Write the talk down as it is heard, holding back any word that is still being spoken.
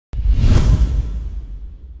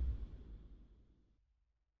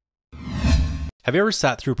Have you ever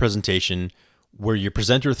sat through a presentation where your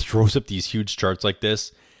presenter throws up these huge charts like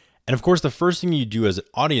this? And of course, the first thing you do as an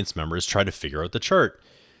audience member is try to figure out the chart.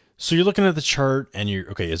 So you're looking at the chart and you're,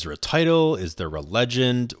 okay, is there a title? Is there a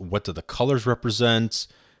legend? What do the colors represent?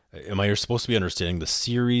 Am I supposed to be understanding the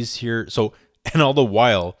series here? So, and all the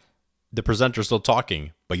while, the presenter's still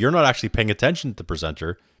talking, but you're not actually paying attention to the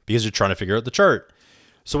presenter because you're trying to figure out the chart.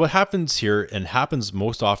 So what happens here, and happens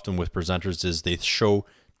most often with presenters, is they show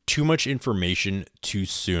too much information too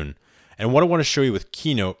soon. And what I want to show you with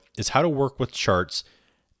Keynote is how to work with charts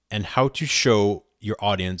and how to show your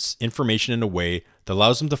audience information in a way that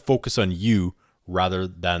allows them to focus on you rather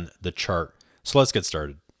than the chart. So let's get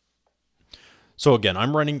started. So again,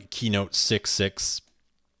 I'm running Keynote 6.6.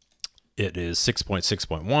 It is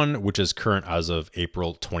 6.6.1, which is current as of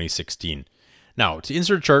April 2016. Now, to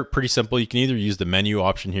insert a chart, pretty simple. You can either use the menu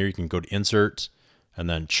option here. You can go to Insert and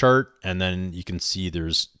then Chart, and then you can see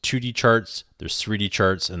there's 2D charts, there's 3D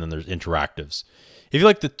charts, and then there's interactives. If you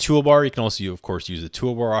like the toolbar, you can also, of course, use the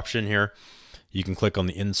toolbar option here. You can click on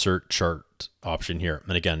the Insert Chart option here.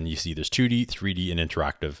 And again, you see there's 2D, 3D, and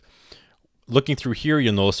interactive. Looking through here,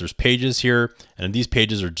 you'll notice there's pages here, and these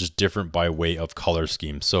pages are just different by way of color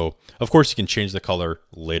scheme. So, of course, you can change the color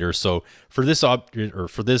later. So, for this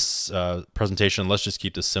presentation, let's just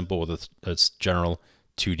keep this simple with a general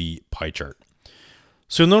 2D pie chart.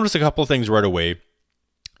 So, you'll notice a couple of things right away.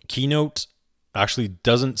 Keynote actually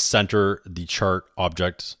doesn't center the chart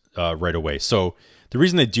object right away. So, the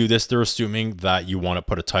reason they do this, they're assuming that you want to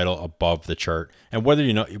put a title above the chart, and whether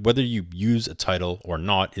you use a title or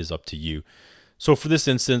not is up to you. So for this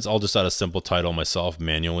instance, I'll just add a simple title myself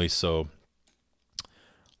manually. So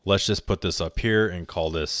let's just put this up here and call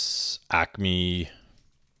this Acme.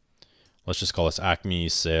 Let's just call this Acme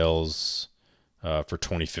Sales for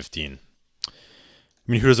 2015. I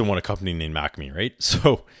mean, who doesn't want a company named Acme, right?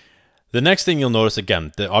 So the next thing you'll notice,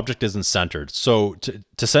 again, the object isn't centered. So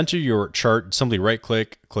to center your chart, simply right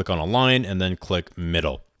click, click on a line, and then click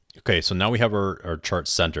middle. Okay, so now we have our chart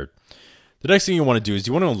centered. The next thing you want to do is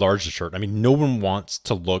you want to enlarge the chart. I mean, no one wants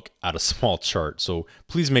to look at a small chart, so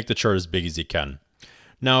please make the chart as big as you can.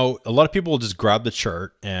 Now, a lot of people will just grab the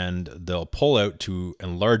chart and they'll pull out to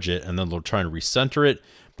enlarge it, and then they'll try and recenter it.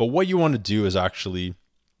 But what you want to do is actually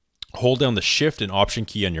hold down the Shift and Option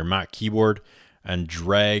key on your Mac keyboard and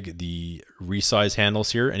drag the resize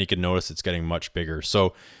handles here, and you can notice it's getting much bigger.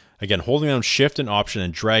 So again, holding down Shift and Option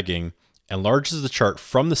and dragging enlarges the chart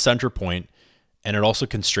from the center point, and it also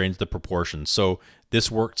constrains the proportions. So this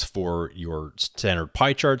works for your standard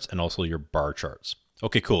pie charts and also your bar charts.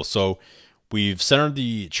 Okay, cool. So we've centered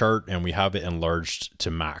the chart and we have it enlarged to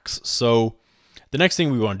max. So the next thing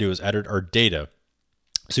we want to do is edit our data.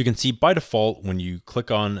 So you can see by default, when you click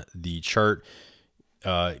on the chart,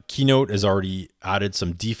 Keynote has already added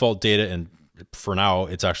some default data, and for now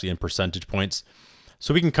it's actually in percentage points.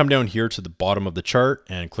 So we can come down here to the bottom of the chart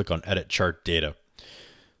and click on Edit Chart Data.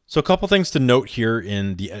 So a couple things to note here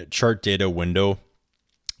in the chart data window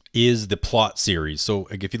is the plot series. So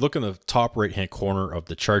if you look in the top right hand corner of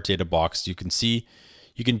the chart data box, you can see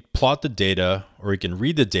you can plot the data, or you can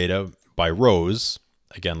read the data by rows.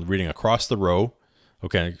 Again, reading across the row.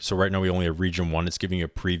 Okay, so right now we only have region 1. It's giving you a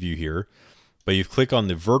preview here. But you click on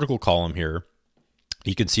the vertical column here,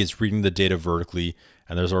 you can see it's reading the data vertically,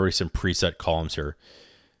 and there's already some preset columns here.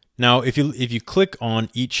 Now, if you click on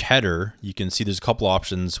each header, you can see there's a couple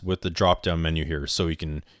options with the drop-down menu here. So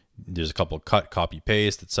there's a couple cut, copy,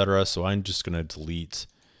 paste, etc. So I'm just going to delete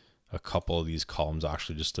a couple of these columns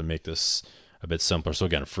actually, just to make this a bit simpler. So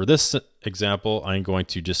again, for this example, I'm going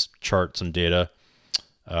to just chart some data,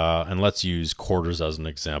 and let's use quarters as an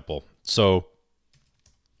example. So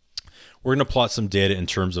we're going to plot some data in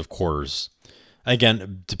terms of quarters.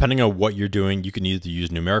 Again, depending on what you're doing, you can either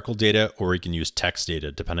use numerical data or you can use text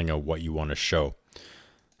data, depending on what you want to show.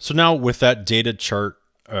 So now with that data chart,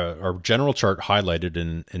 or general chart highlighted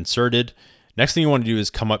and inserted, next thing you want to do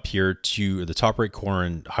is come up here to the top right corner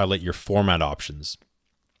and highlight your format options.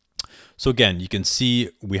 So again, you can see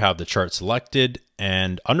we have the chart selected,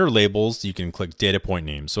 and under labels, you can click data point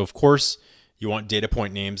names. So of course, you want data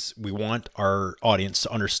point names. We want our audience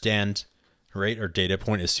to understand, right, our data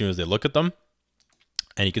point as soon as they look at them.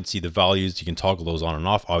 And you can see the values. You can toggle those on and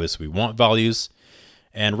off. Obviously, we want values.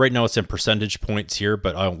 And right now it's in percentage points here,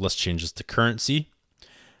 but let's change this to currency.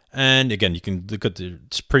 And again, you can look at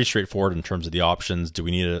it's pretty straightforward in terms of the options. Do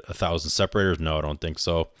we need 1,000 separators? No, I don't think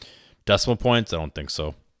so. Decimal points? I don't think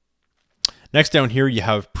so. Next down here, you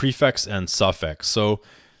have prefix and suffix. So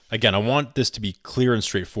again, I want this to be clear and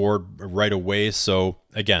straightforward right away. So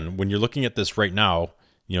again, when you're looking at this right now,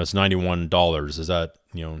 it's $91. Is that,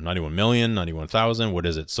 91 million, 91,000? What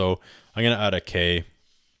is it? So I'm going to add a K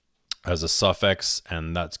as a suffix,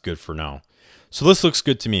 and that's good for now. So this looks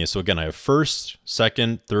good to me. So again, I have first,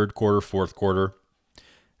 second, third quarter, fourth quarter,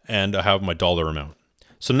 and I have my dollar amount.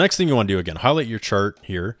 So the next thing you want to do, again, highlight your chart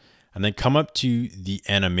here, and then come up to the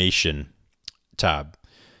animation tab.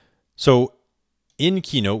 So in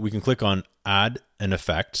Keynote, we can click on add an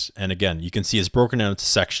effect. And again, you can see it's broken down into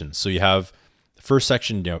sections. So you have the first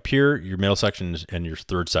section down up here, your middle section, and your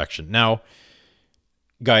third section. Now,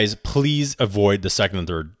 guys, please avoid the second and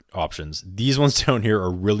third options. These ones down here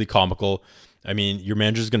are really comical. I mean, your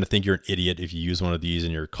manager is going to think you're an idiot if you use one of these,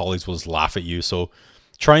 and your colleagues will just laugh at you. So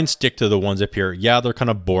try and stick to the ones up here. Yeah, they're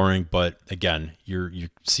kind of boring, but again, your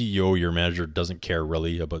CEO, your manager doesn't care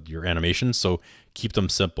really about your animations, so keep them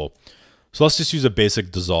simple. So let's just use a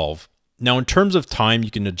basic dissolve. Now, in terms of time,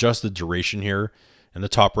 you can adjust the duration here in the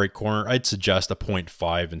top right corner. I'd suggest a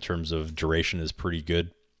 0.5 in terms of duration is pretty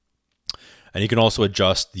good. And you can also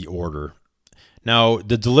adjust the order. Now,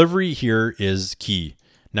 the delivery here is key.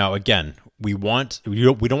 Now, again, we don't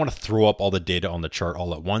want to throw up all the data on the chart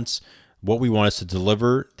all at once. What we want is to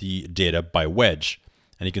deliver the data by wedge.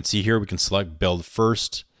 And you can see here, we can select build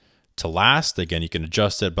first to last. Again, you can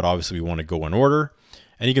adjust it, but obviously we want to go in order.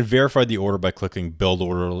 And you can verify the order by clicking build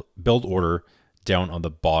order down on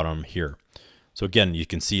the bottom here. So again, you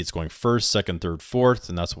can see it's going first, second, third, fourth,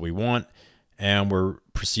 and that's what we want. And we're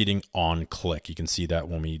proceeding on click. You can see that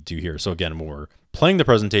when we do here. So again, when we're playing the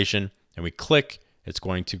presentation and we click, it's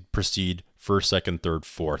going to proceed first, second, third,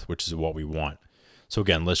 fourth, which is what we want. So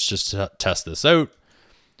again, let's just test this out.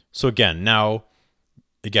 So again,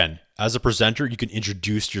 as a presenter, you can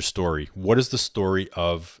introduce your story. What is the story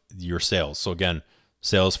of your sales? So again,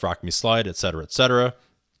 sales for Acme slide, et cetera, et cetera.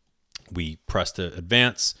 We press to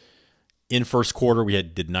advance. In first quarter, we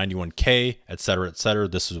did 91K, et cetera, et cetera.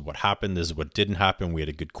 This is what happened. This is what didn't happen. We had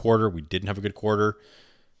a good quarter. We didn't have a good quarter.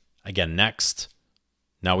 Again, next.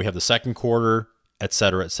 Now we have the second quarter, et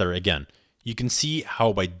cetera, et cetera. Again, you can see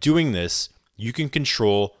how by doing this, you can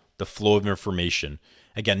control the flow of information.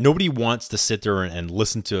 Again, nobody wants to sit there and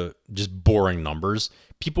listen to just boring numbers.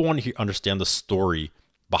 People want to understand the story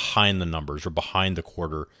behind the numbers or behind the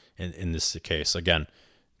quarter in this case. Again,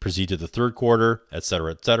 proceed to the third quarter, et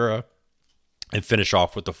cetera, and finish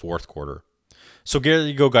off with the fourth quarter. So there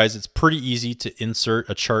you go, guys. It's pretty easy to insert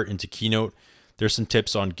a chart into Keynote. There's some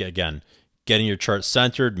tips on, again, getting your chart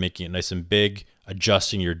centered, making it nice and big,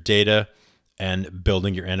 adjusting your data, and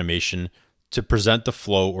building your animation to present the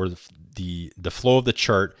flow or the flow of the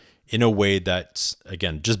chart in a way that's,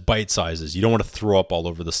 again, just bite sizes. You don't want to throw up all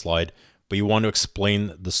over the slide, but you want to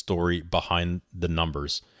explain the story behind the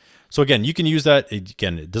numbers. So again, you can use that.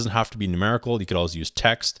 Again, it doesn't have to be numerical. You could also use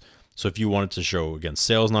text. So if you wanted to show, again,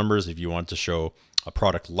 sales numbers, if you wanted to show a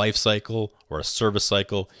product life cycle or a service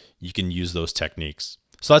cycle, you can use those techniques.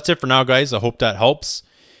 So that's it for now, guys. I hope that helps.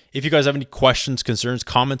 If you guys have any questions, concerns,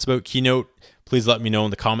 comments about Keynote, please let me know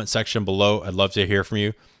in the comment section below. I'd love to hear from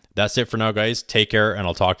you. That's it for now, guys. Take care, and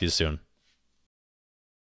I'll talk to you soon.